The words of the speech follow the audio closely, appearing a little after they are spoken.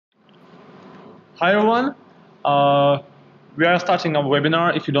Hi everyone. Uh, we are starting our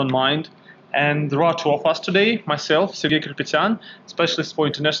webinar, if you don't mind. And there are two of us today, myself, Sergey Kirpetyan, specialist for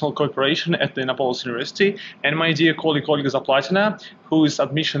international cooperation at the Innopolis University, and my dear colleague Olga Zaplatina, who is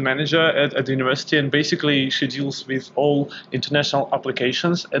admission manager at the university, and basically she deals with all international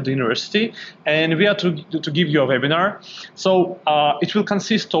applications at the university. And we are to give you a webinar. So it will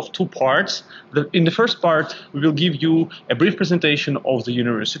consist of two parts. In the first part, we will give you a brief presentation of the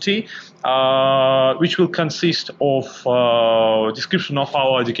university, which will consist of description of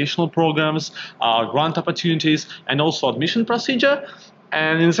our educational programs, grant opportunities, and also admission procedure.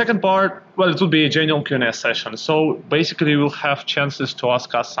 And in the second part, well, it will be a general Q&A session. So basically, we'll have chances to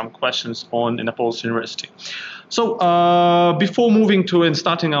ask us some questions on Innopolis University. So before moving to and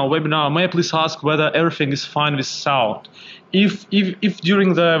starting our webinar, may I please ask whether everything is fine with sound? If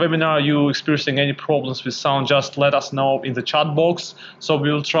during the webinar you're experiencing any problems with sound, just let us know in the chat box. So we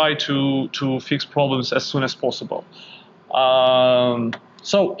will try to fix problems as soon as possible.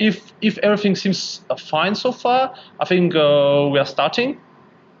 So if everything seems fine so far, I think we are starting.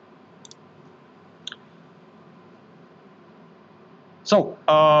 So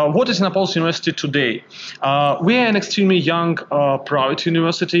what is Innopolis University today? We are an extremely young private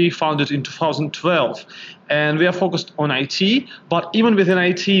university founded in 2012, and we are focused on IT. But even within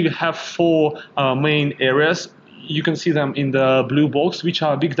IT, we have four main areas. You can see them in the blue box, which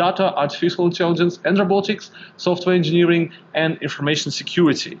are big data, artificial intelligence, and robotics, software engineering, and information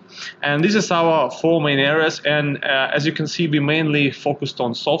security. And this is our four main areas. And as you can see, we mainly focused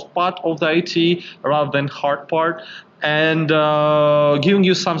on soft part of the IT rather than hard part. And giving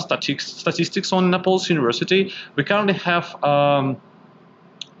you some statistics on Innopolis University, we currently have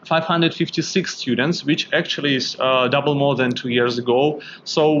 556 students, which actually is double more than 2 years ago.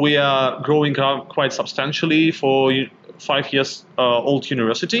 So we are growing quite substantially for 5 years old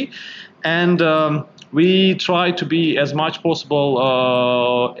university. And we try to be as much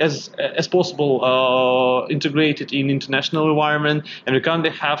possible as possible integrated in international environment, and we currently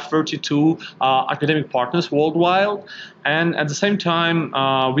have 32 academic partners worldwide. And at the same time,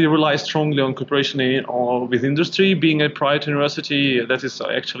 we rely strongly on cooperation with industry. Being a private university, that is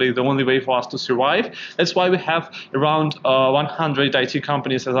actually the only way for us to survive. That's why we have around 100 IT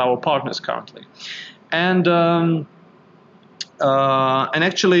companies as our partners currently. And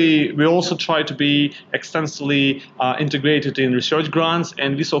actually, we also try to be extensively integrated in research grants,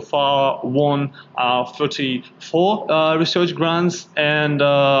 and we so far won 34 research grants. And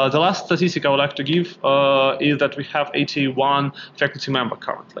the last statistic I would like to give is that we have 81 faculty members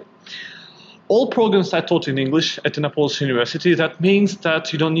currently. All programs are taught in English at Innopolis University. That means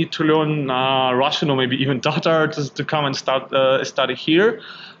that you don't need to learn Russian or maybe even Tatar to come and start study here.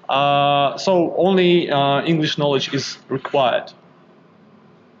 So only English knowledge is required.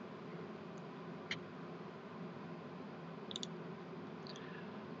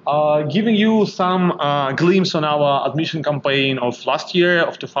 Giving you some glimpse on our admission campaign of last year,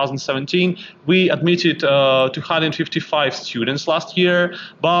 of 2017, we admitted 255 students last year,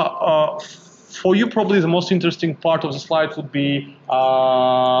 but for you, probably the most interesting part of the slide would be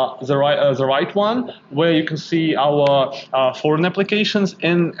the right one, where you can see our foreign applications.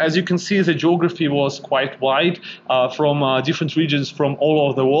 And as you can see, the geography was quite wide from different regions from all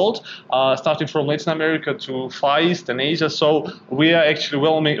over the world, starting from Latin America to Far East and Asia. So we are actually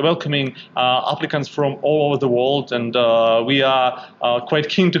welcoming applicants from all over the world, and we are quite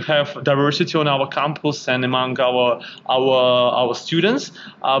keen to have diversity on our campus and among our students.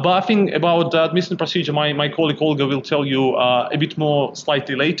 But I think about the admission procedure, my colleague Olga will tell you a bit more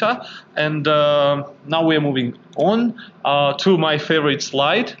slightly later. And now we are moving on to my favorite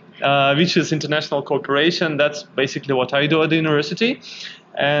slide, which is international cooperation. That's basically what I do at the university.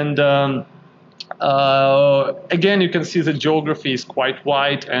 And again, you can see the geography is quite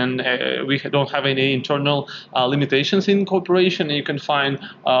wide, and we don't have any internal limitations in cooperation. And you can find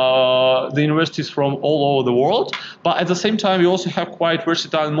the universities from all over the world. But at the same time, we also have quite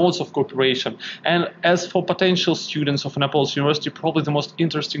versatile modes of cooperation. And as for potential students of Innopolis University, probably the most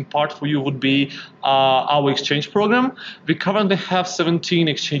interesting part for you would be our exchange program. We currently have 17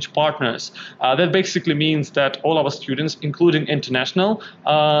 exchange partners. That basically means that all our students, including international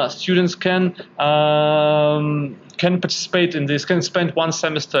students, can participate in this, can spend one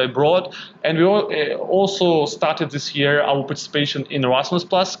semester abroad. And we also started this year our participation in Erasmus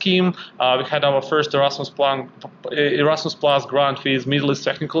Plus scheme. We had our first Erasmus Plus grant with Middle East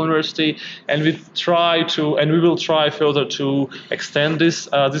Technical University, and we will try further to extend this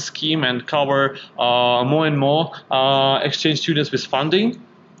scheme and cover more and more exchange students with funding.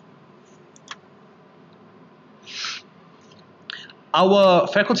 Our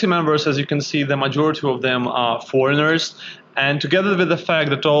faculty members, as you can see, the majority of them are foreigners. And together with the fact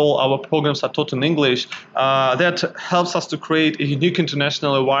that all our programs are taught in English, that helps us to create a unique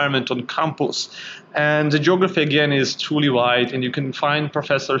international environment on campus. And the geography, again, is truly wide, and you can find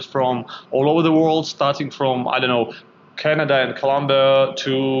professors from all over the world, starting from, I don't know, Canada and Colombia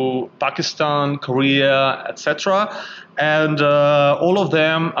to Pakistan, Korea, etc. And all of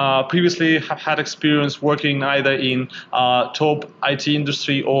them previously have had experience working either in top IT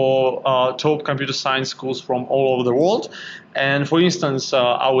industry or top computer science schools from all over the world. And for instance,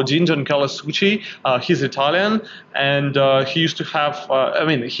 our Dean Giancarlo Succi, he's Italian, and he used to have, I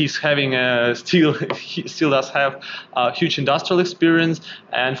mean, he's having he still does have huge industrial experience.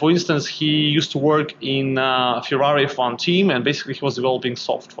 And for instance, he used to work in Ferrari F1 team, and basically he was developing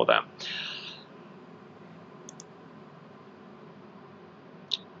soft for them.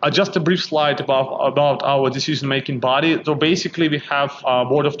 Just a brief slide about our decision-making body. So basically, we have a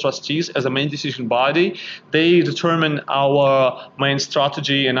board of trustees as a main decision body. They determine our main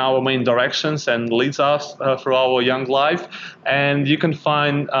strategy and our main directions and leads us through our young life. And you can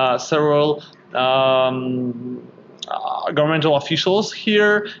find several governmental officials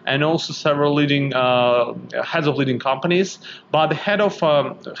here, and also several leading heads of leading companies. But the head of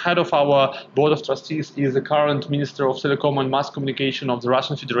our board of trustees is the current Minister of Telecom and Mass Communication of the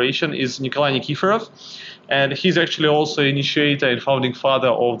Russian Federation, is Nikolai Nikiforov, and he's actually also initiator and founding father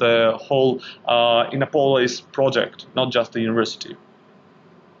of the whole Innopolis project, not just the university.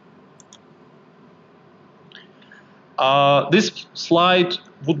 This slide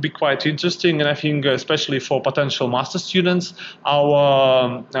would be quite interesting, and I think especially for potential master students,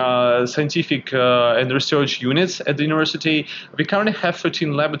 our scientific and research units at the university. We currently have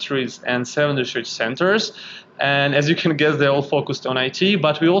 13 laboratories and 7 research centers. And as you can guess, they're all focused on IT,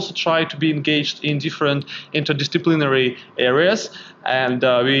 but we also try to be engaged in different interdisciplinary areas. And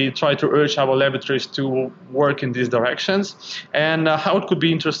we try to urge our laboratories to work in these directions. And how it could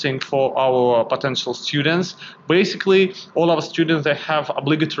be interesting for our potential students. Basically, all our students, they have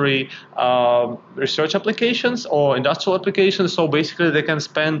obligatory research applications or industrial applications. So basically, they can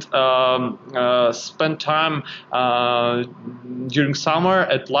spend time during summer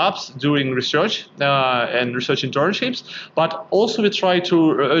at labs, during research and research internships. But also, we try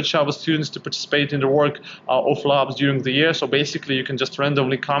to urge our students to participate in the work of labs during the year. So basically, you can just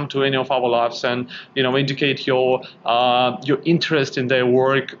randomly come to any of our labs and indicate your interest in their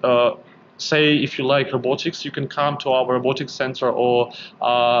work. Say if you like robotics, you can come to our robotics center or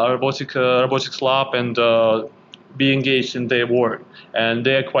robotics lab and be engaged in their work. And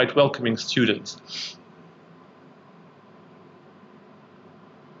they are quite welcoming students.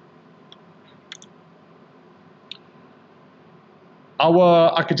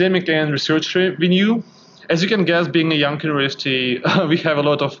 Our academic and research revenue. As you can guess, being a young university, we have a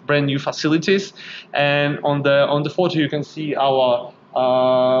lot of brand new facilities, and on the photo you can see our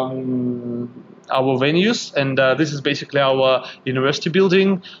venues, and this is basically our university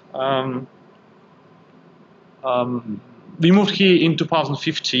building. We moved here in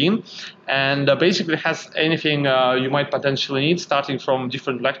 2015, and basically has anything you might potentially need, starting from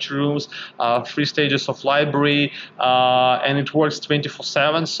different lecture rooms, 3 stages of library, and it works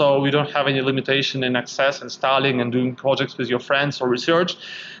 24/7, so we don't have any limitation in access, installing, and doing projects with your friends or research.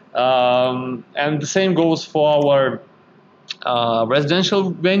 And the same goes for our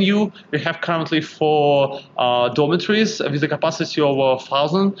residential venue. We have currently 4 dormitories with a capacity of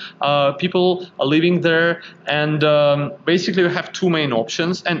 1,000 people living there, and basically we have 2 main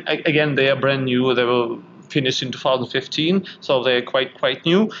options, and again they are brand new. They were finished in 2015, so they're quite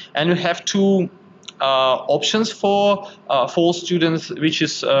new, and we have 2 options for students, which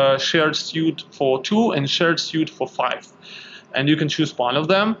is shared suite for 2 and shared suite for 5. And you can choose one of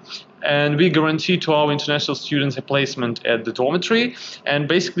them. And we guarantee to our international students a placement at the dormitory. And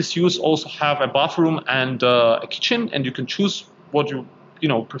basically, students also have a bathroom and a kitchen, and you can choose what you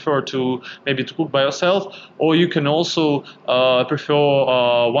prefer to maybe to cook by yourself, or you can also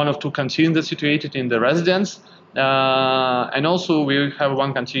prefer 1 or 2 canteens that's situated in the residence. And also, we have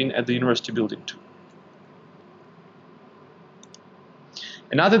 1 canteen at the university building too.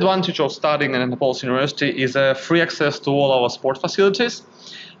 Another advantage of studying at Innopolis University is free access to all our sport facilities.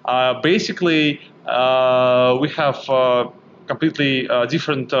 Basically, we have completely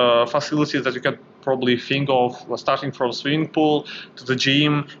different facilities that you can probably think of, starting from swimming pool to the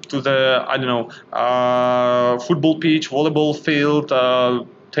gym to the football pitch, volleyball field,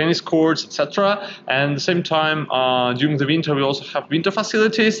 tennis courts, etc. And at the same time, during the winter, we also have winter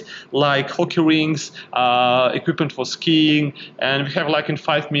facilities like hockey rinks, equipment for skiing, and we have like in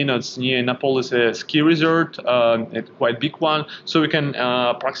 5 minutes near Innopolis a ski resort, a quite big one, so we can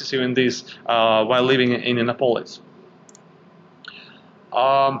practice even this while living in Innopolis.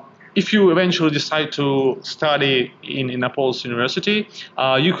 If you eventually decide to study in Innopolis University,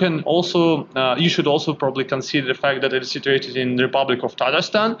 you should also probably consider the fact that it is situated in the Republic of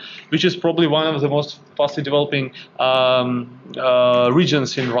Tatarstan, which is probably one of the most fastly developing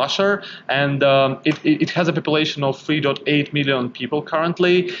regions in Russia, and it has a population of 3.8 million people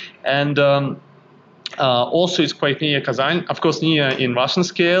currently, and also, it's quite near Kazan. Of course, near in Russian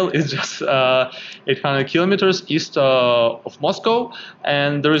scale, it's just 800 kilometers east of Moscow,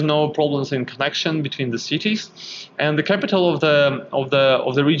 and there is no problems in connection between the cities. And the capital of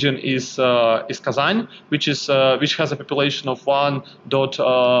the region is Kazan, which has a population of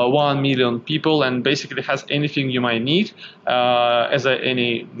 1.1 million people, and basically has anything you might need, as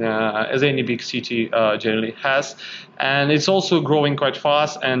any big city generally has. And it's also growing quite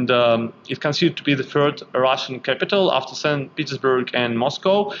fast, and it's considered to be the third Russian capital after St. Petersburg and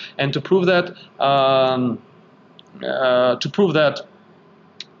Moscow. And to prove that,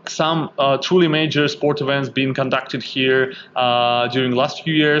 some truly major sport events being conducted here during the last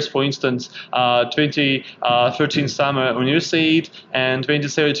few years. For instance, 2013 Summer Universiade and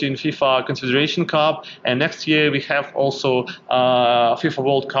 2017 FIFA Confederation Cup. And next year we have also FIFA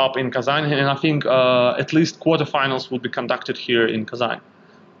World Cup in Kazan. And I think at least quarterfinals will be conducted here in Kazan.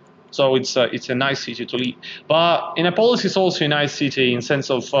 So it's a nice city to live. But Innopolis is also a nice city in sense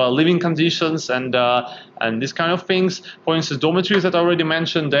of living conditions and these kind of things. For instance, dormitories that I already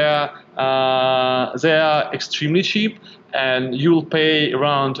mentioned, they are extremely cheap, and you will pay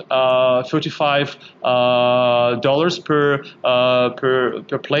around $35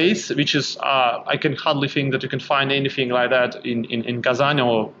 per place, which is I can hardly think that you can find anything like that in Kazan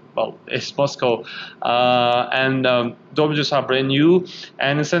or, well, it's Moscow, and dormitories are brand new.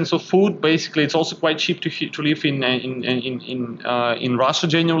 And in sense of food, basically, it's also quite cheap to live in Russia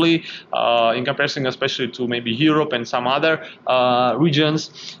generally, in comparison, especially to maybe Europe and some other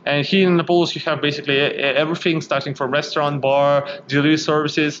regions. And here in Innopolis, you have basically everything, starting from restaurant, bar, delivery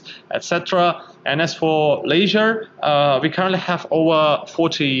services, etc. And as for leisure, we currently have over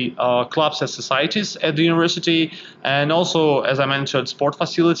 40 clubs and societies at the university, and also, as I mentioned, sport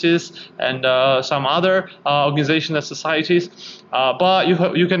facilities and some other organizations and societies. But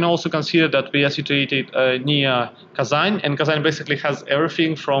you can also consider that we are situated near Kazan, and Kazan basically has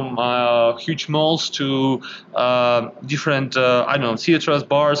everything from huge malls to different, I don't know, theaters,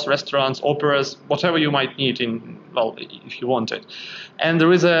 bars, restaurants, operas, whatever you might need if you want it. And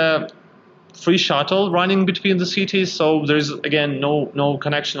there is a free shuttle running between the cities, so there is again no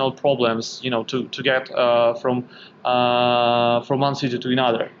connectional problems, to get from one city to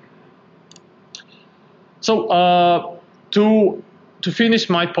another. So to finish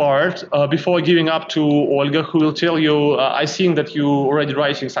my part, before giving up to Olga, who will tell you, I think that you already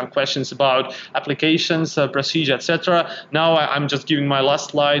writing some questions about applications, procedure, etc. Now I'm just giving my last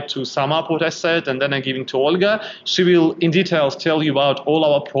slide to sum up what I said, and then I'm giving to Olga. She will in details tell you about all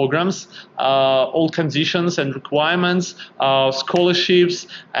our programs, all conditions and requirements, scholarships,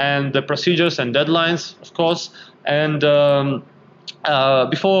 and the procedures and deadlines, of course. And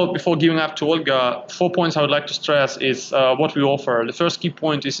before giving up to Olga, 4 points I would like to stress is what we offer. The first key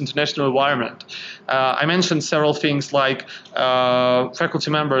point is international environment. I mentioned several things like faculty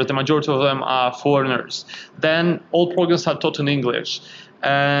members, the majority of them are foreigners. Then all programs are taught in English.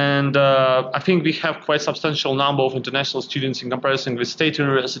 And I think we have quite a substantial number of international students in comparison with state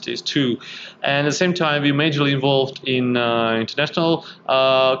universities too. And at the same time, we're majorly involved in international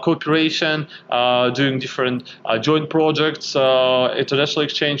cooperation, doing different joint projects, international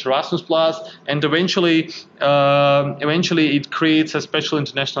exchange, Erasmus+, and eventually it creates a special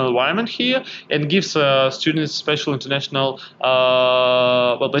international environment here and gives students special international,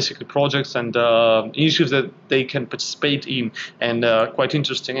 basically projects and initiatives that they can participate in, and quite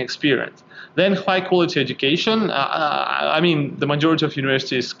interesting experience. Then high quality education. I mean, the majority of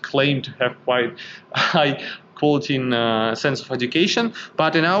universities claim to have quite high quality in sense of education,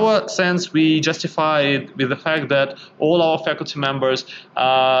 but in our sense, we justify it with the fact that all our faculty members,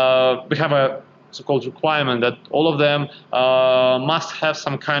 we have a so-called requirement that all of them must have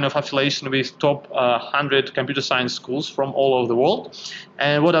some kind of affiliation with top 100 computer science schools from all over the world.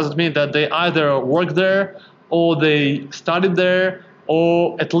 And what does it mean? That they either work there, or they studied there,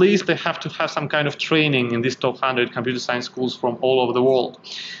 or at least they have to have some kind of training in these top 100 computer science schools from all over the world.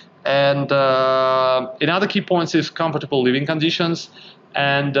 And another key point is comfortable living conditions.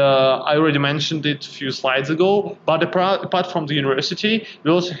 And I already mentioned it a few slides ago, but apart from the university,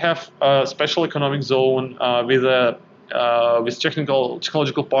 we also have a special economic zone with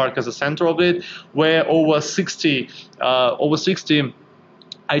technological park as a center of it, where over 60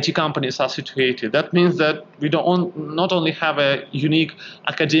 IT companies are situated. That means that we not only have a unique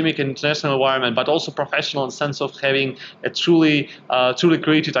academic and international environment, but also professional in the sense of having a truly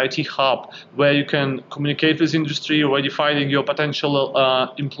created IT hub where you can communicate with industry, already finding your potential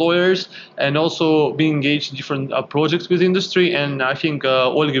employers, and also being engaged in different projects with industry. And I think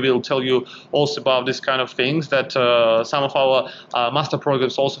Olga will tell you also about this kind of things, that some of our master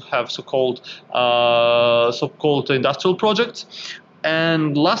programs also have so-called industrial projects.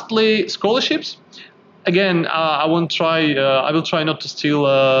 And lastly, scholarships. Again, I will try not to steal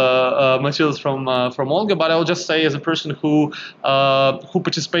materials from Olga, but I'll just say, as a person who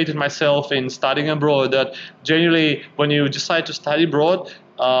participated myself in studying abroad, that generally when you decide to study abroad,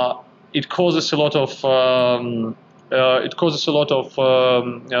 it causes a lot of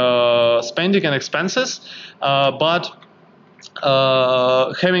spending and expenses, but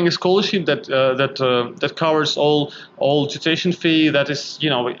having a scholarship that covers all tuition fee, that is,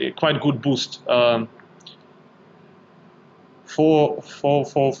 a quite good boost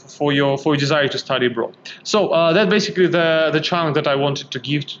for your desire to study abroad. So that's basically the chunk that I wanted to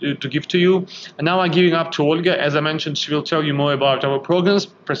give to you. And now I'm giving up to Olga. As I mentioned, she will tell you more about our programs,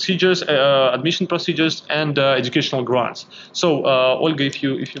 procedures, admission procedures, and educational grants. So Olga, if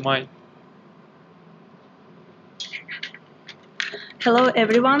you might. Hello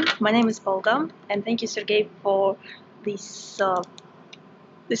everyone, my name is Olga, and thank you, Sergey, for this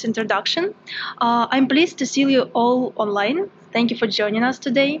introduction. I'm pleased to see you all online. Thank you for joining us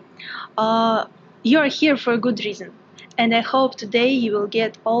today. You are here for a good reason, and I hope today you will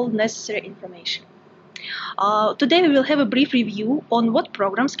get all necessary information. Today we will have a brief review on what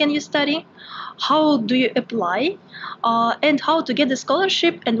programs can you study, how do you apply, and how to get the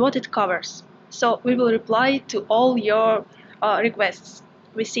scholarship and what it covers. So we will reply to all your requests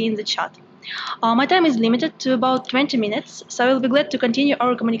we see in the chat. My time is limited to about 20 minutes, so I will be glad to continue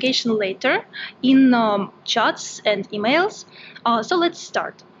our communication later in chats and emails. So let's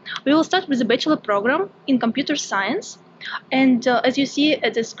start. We will start with the bachelor program in computer science, and as you see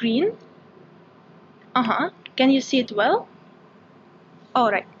at the screen, can you see it well?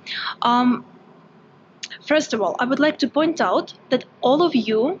 All right. First of all, I would like to point out that all of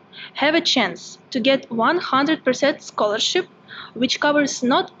you have a chance to get 100% scholarship, which covers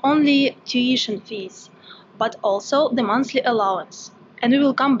not only tuition fees, but also the monthly allowance. And we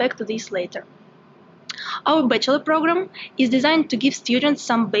will come back to this later. Our bachelor program is designed to give students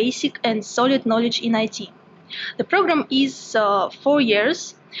some basic and solid knowledge in IT. The program is 4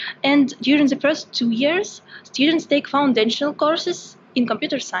 years, and during the first 2 years, students take foundational courses in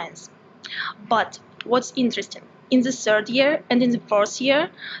computer science. But what's interesting, in the 3rd year and in the 4th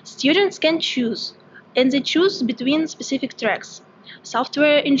year, students can choose, and they choose between specific tracks: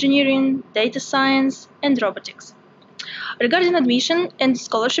 software engineering, data science, and robotics. Regarding admission and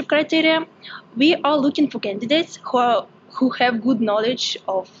scholarship criteria, we are looking for candidates who have good knowledge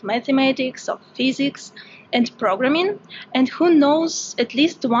of mathematics, of physics, and programming, and who knows at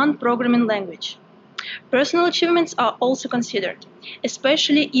least one programming language. Personal achievements are also considered,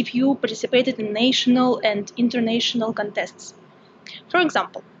 especially if you participated in national and international contests. For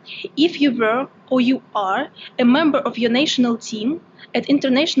example, if you were or you are a member of your national team at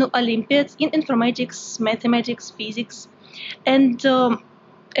international Olympiads in informatics, mathematics, physics, and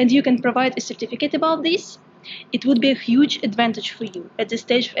you can provide a certificate about this, it would be a huge advantage for you at the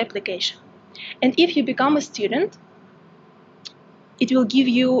stage of application. And if you become a student, it will give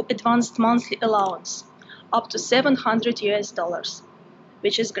you advanced monthly allowance up to $700,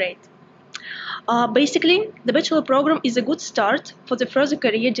 which is great. Basically, the bachelor program is a good start for the further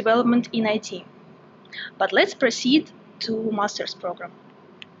career development in IT. But let's proceed to master's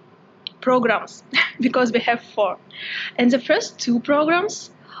programs, because we have 4. And the first 2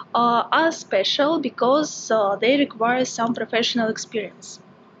 programs are special because they require some professional experience.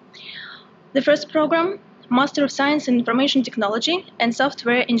 The first program, Master of Science in Information Technology and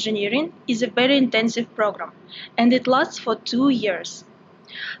Software Engineering, is a very intensive program, and it lasts for 2 years.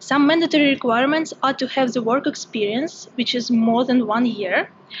 Some mandatory requirements are to have the work experience, which is more than 1 year,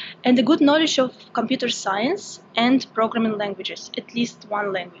 and a good knowledge of computer science and programming languages, at least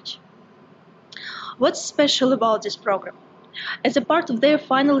one language. What's special about this program? As a part of their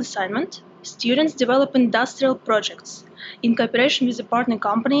final assignment, students develop industrial projects in cooperation with the partner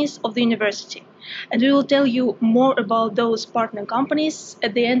companies of the university, and we will tell you more about those partner companies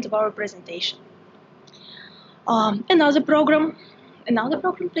at the end of our presentation. Another program, Another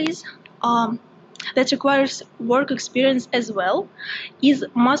program, please, that requires work experience as well is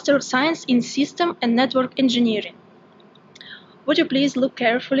Master of Science in System and Network Engineering. Would you please look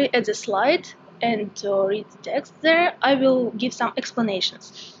carefully at the slide and read the text there? I will give some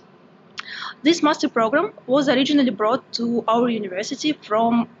explanations. This master program was originally brought to our university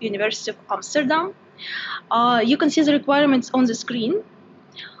from University of Amsterdam. You can see the requirements on the screen.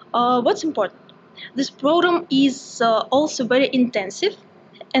 What's important? This program is also very intensive,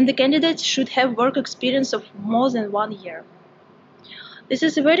 and the candidates should have work experience of more than 1 year. This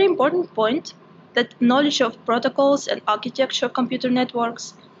is a very important point, that knowledge of protocols and architecture of computer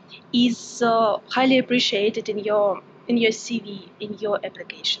networks is highly appreciated in your CV, in your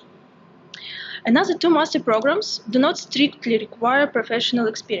application. Another two master programs do not strictly require professional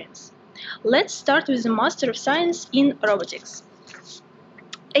experience. Let's start with the Master of Science in Robotics.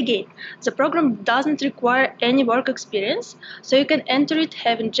 Again, the program doesn't require any work experience, so you can enter it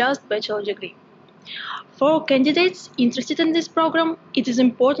having just bachelor degree. For candidates interested in this program, it is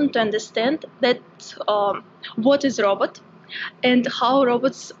important to understand that what is robot and how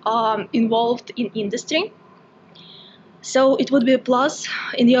robots are involved in industry. So it would be a plus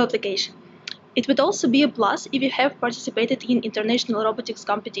in your application. It would also be a plus if you have participated in international robotics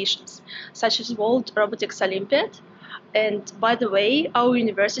competitions, such as World Robotics Olympiad. And by the way, our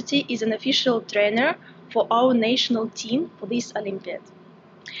university is an official trainer for our national team for this Olympiad.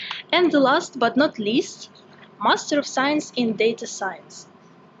 And the last but not least, Master of Science in Data Science.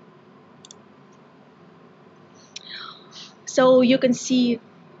 So you can see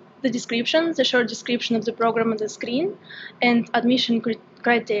the description, the short description of the program on the screen, and admission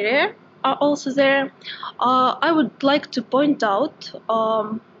criteria are also there. I would like to point out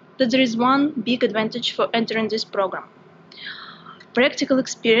that there is one big advantage for entering this program. Practical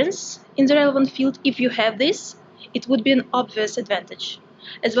experience in the relevant field, if you have this, it would be an obvious advantage,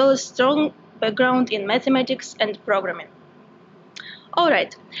 as well as strong background in mathematics and programming.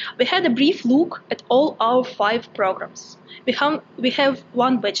 Alright, we had a brief look at all our 5 programs. We have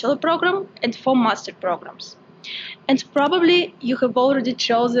 1 bachelor program and 4 master programs. And probably you have already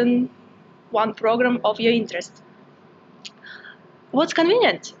chosen one program of your interest. What's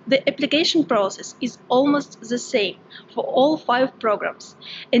convenient? The application process is almost the same for all 5 programs,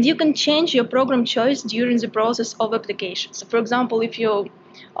 and you can change your program choice during the process of application. So for example, if you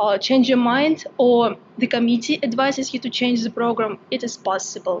change your mind or the committee advises you to change the program, it is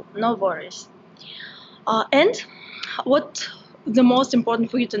possible, no worries. And what the most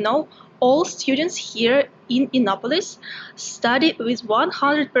important for you to know, all students here in Innopolis study with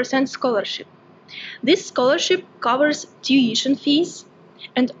 100% scholarship. This scholarship covers tuition fees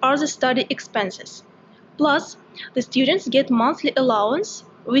and other study expenses. Plus, the students get monthly allowance,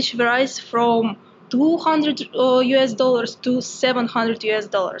 which varies from $200 to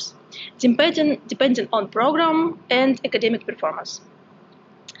 $700, depending on program and academic performance.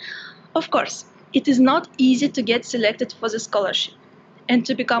 Of course, it is not easy to get selected for the scholarship and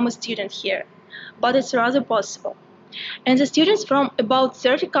to become a student here, but it's rather possible. And the students from about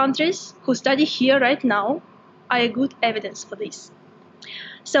 30 countries who study here right now are a good evidence for this.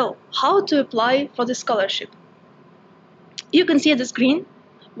 So, how to apply for the scholarship? You can see at the screen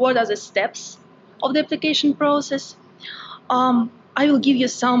what are the steps of the application process. I will give you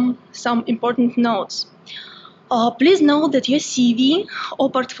some important notes. Please note that your CV or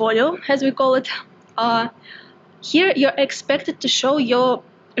portfolio, as we call it, here you're expected to show your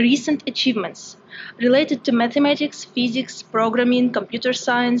recent achievements related to mathematics, physics, programming, computer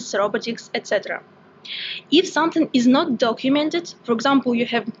science, robotics, etc. If something is not documented, for example, you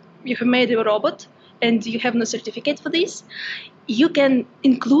have made a robot and you have no certificate for this, you can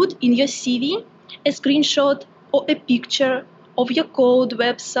include in your CV a screenshot or a picture of your code,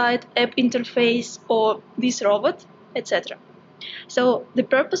 website, app interface, or this robot, etc. So the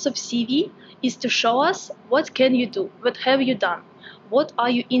purpose of CV is to show us what can you do, what have you done, what are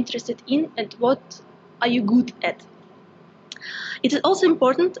you interested in, and what are you good at. It is also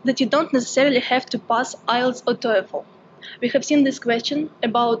important that you don't necessarily have to pass IELTS or TOEFL. We have seen this question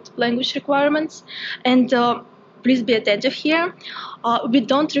about language requirements, and please be attentive here. We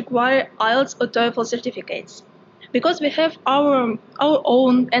don't require IELTS or TOEFL certificates because we have our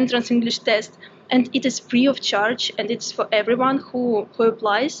own entrance English test, and it is free of charge, and it's for everyone who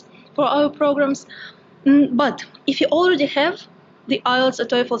applies for our programs. But if you already have the IELTS or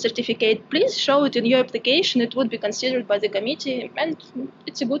TOEFL certificate, please show it in your application. It would be considered by the committee, and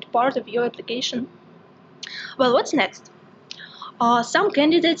it's a good part of your application. Well, what's next? Some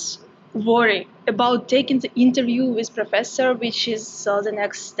candidates worry about taking the interview with professor, which is the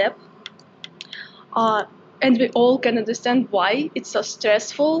next step. and we all can understand why it's so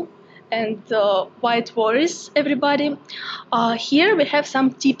stressful and why it worries everybody. Here we have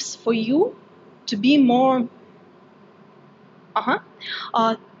some tips for you to be more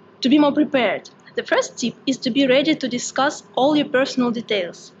to be more prepared. The first tip is to be ready to discuss all your personal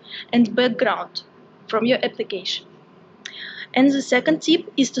details and background from your application. And the second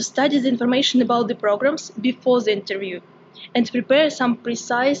tip is to study the information about the programs before the interview and prepare some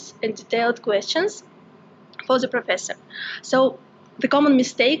precise and detailed questions for the professor. So the common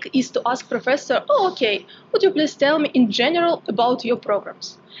mistake is to ask professor, "Oh, okay, would you please tell me in general about your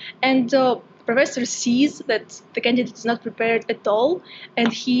programs?" And the professor sees that the candidate is not prepared at all,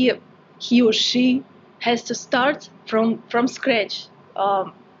 and he or she has to start from scratch,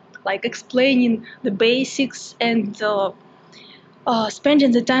 like explaining the basics and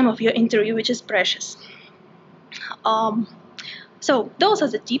spending the time of your interview, which is precious. So those are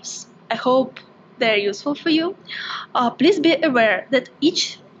the tips. I hope they're useful for you. Please be aware that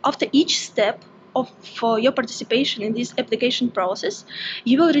after each step of your participation in this application process,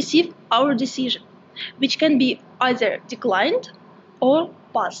 you will receive our decision, which can be either declined or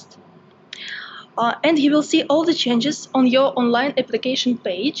passed. And you will see all the changes on your online application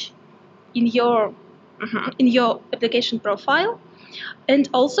page in your application profile, and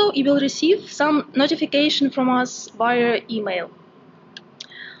also you will receive some notification from us via email.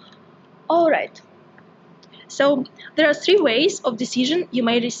 All right. So there are three ways of decision you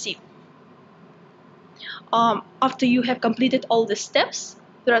may receive. After you have completed all the steps,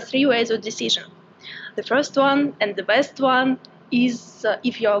 there are three ways of decision. The first one and the best one is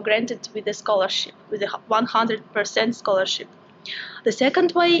if you are granted with a scholarship, with a 100% scholarship. The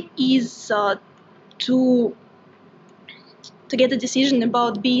second way is to get a decision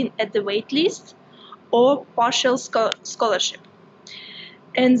about being at the wait list or partial scholarship.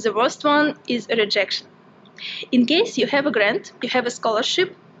 And the worst one is a rejection. In case you have a grant, you have a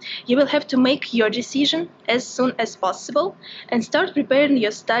scholarship, you will have to make your decision as soon as possible and start preparing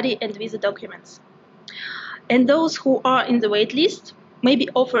your study and visa documents. And those who are in the wait list may be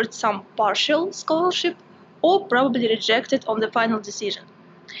offered some partial scholarship or probably rejected on the final decision.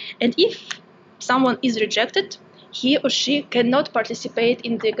 And if someone is rejected, he or she cannot participate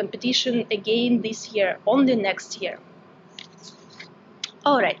in the competition again this year, only next year.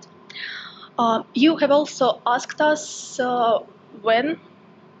 All right. You have also asked us when.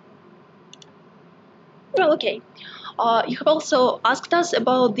 Well, okay. You have also asked us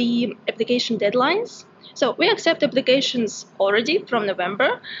about the application deadlines. So we accept applications already from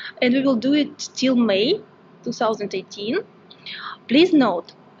November, and we will do it till May 2018. Please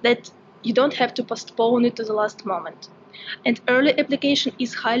note that you don't have to postpone it to the last moment. And early application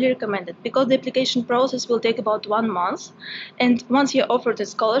is highly recommended because the application process will take about 1 month. And once you're offered a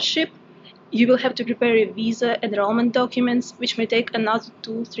scholarship, you will have to prepare your visa enrollment documents, which may take another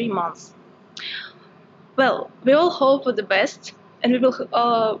 2-3 months. Well, we all hope for the best, and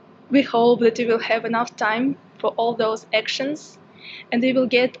we hope that you will have enough time for all those actions, and we will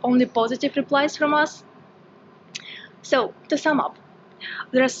get only positive replies from us. So, to sum up,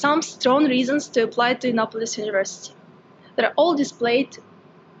 there are some strong reasons to apply to Innopolis University. They are all displayed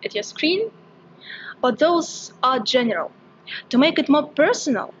at your screen, but those are general. To make it more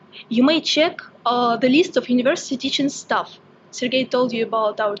personal, you may check the list of university teaching staff. Sergey told you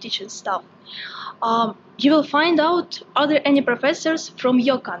about our teaching staff. You will find out are there any professors from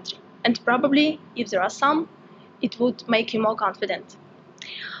your country, and probably, if there are some, it would make you more confident.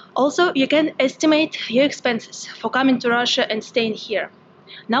 Also, you can estimate your expenses for coming to Russia and staying here.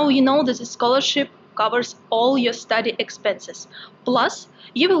 Now you know that the scholarship covers all your study expenses. Plus,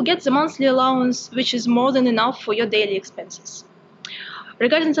 you will get the monthly allowance, which is more than enough for your daily expenses.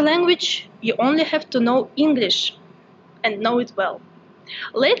 Regarding the language, you only have to know English and know it well.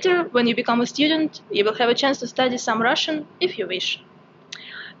 Later, when you become a student, you will have a chance to study some Russian if you wish.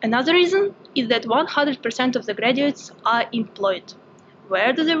 Another reason is that 100% of the graduates are employed.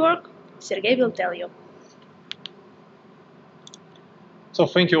 Where do they work? Sergey will tell you. So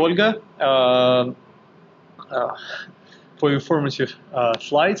thank you, Olga, for informative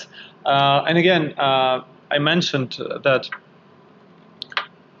slides. And again, I mentioned that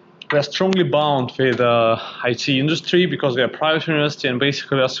we are strongly bound with the IT industry because we are a private university and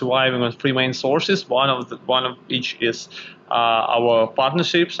basically we are surviving on three main sources. One of each is our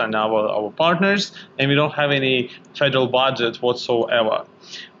partnerships and our partners, and we don't have any federal budget whatsoever.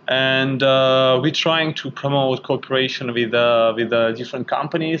 and we're trying to promote cooperation with different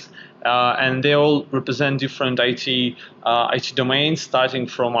companies, and they all represent different IT domains, starting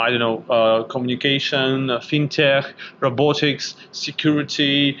from, I don't know, communication, fintech, robotics,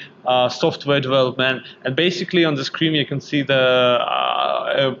 security, software development. And basically on the screen you can see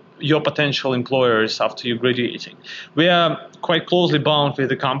your potential employers after you graduating. We are quite closely bound with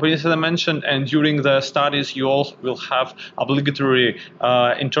the companies that I mentioned, and during the studies you also will have obligatory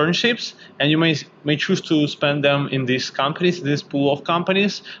internships, and you may choose to spend them in these companies, this pool of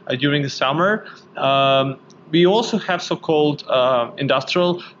companies, during the summer. We also have so-called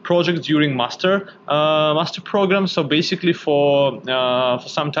industrial projects during master program. So basically, for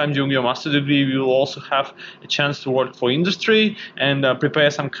some time during your master degree, you will also have a chance to work for industry and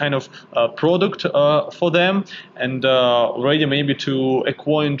prepare some kind of product for them, and already maybe to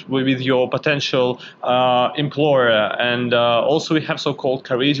acquaint with your potential employer. And also we have so-called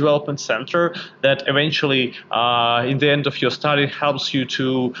career development center that eventually, in the end of your study, helps you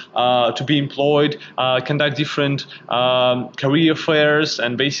to be employed, conduct different career fairs,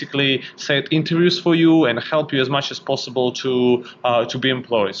 and basically set interviews for you and help you as much as possible to be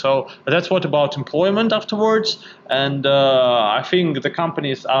employed. So that's what about employment afterwards. And I think the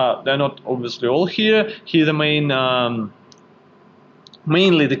companies they're not obviously all here. Here the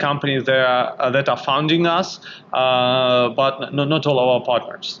mainly the companies that are funding us, but not all our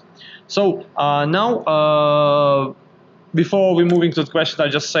partners. So now. Before we move into the question, I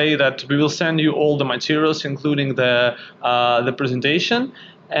just say that we will send you all the materials, including the presentation.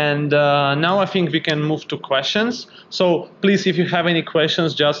 And now I think we can move to questions. So please, if you have any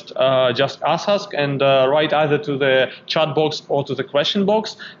questions, just ask us and write either to the chat box or to the question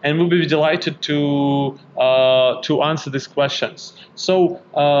box, and we'll be delighted to answer these questions. So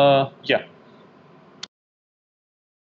yeah.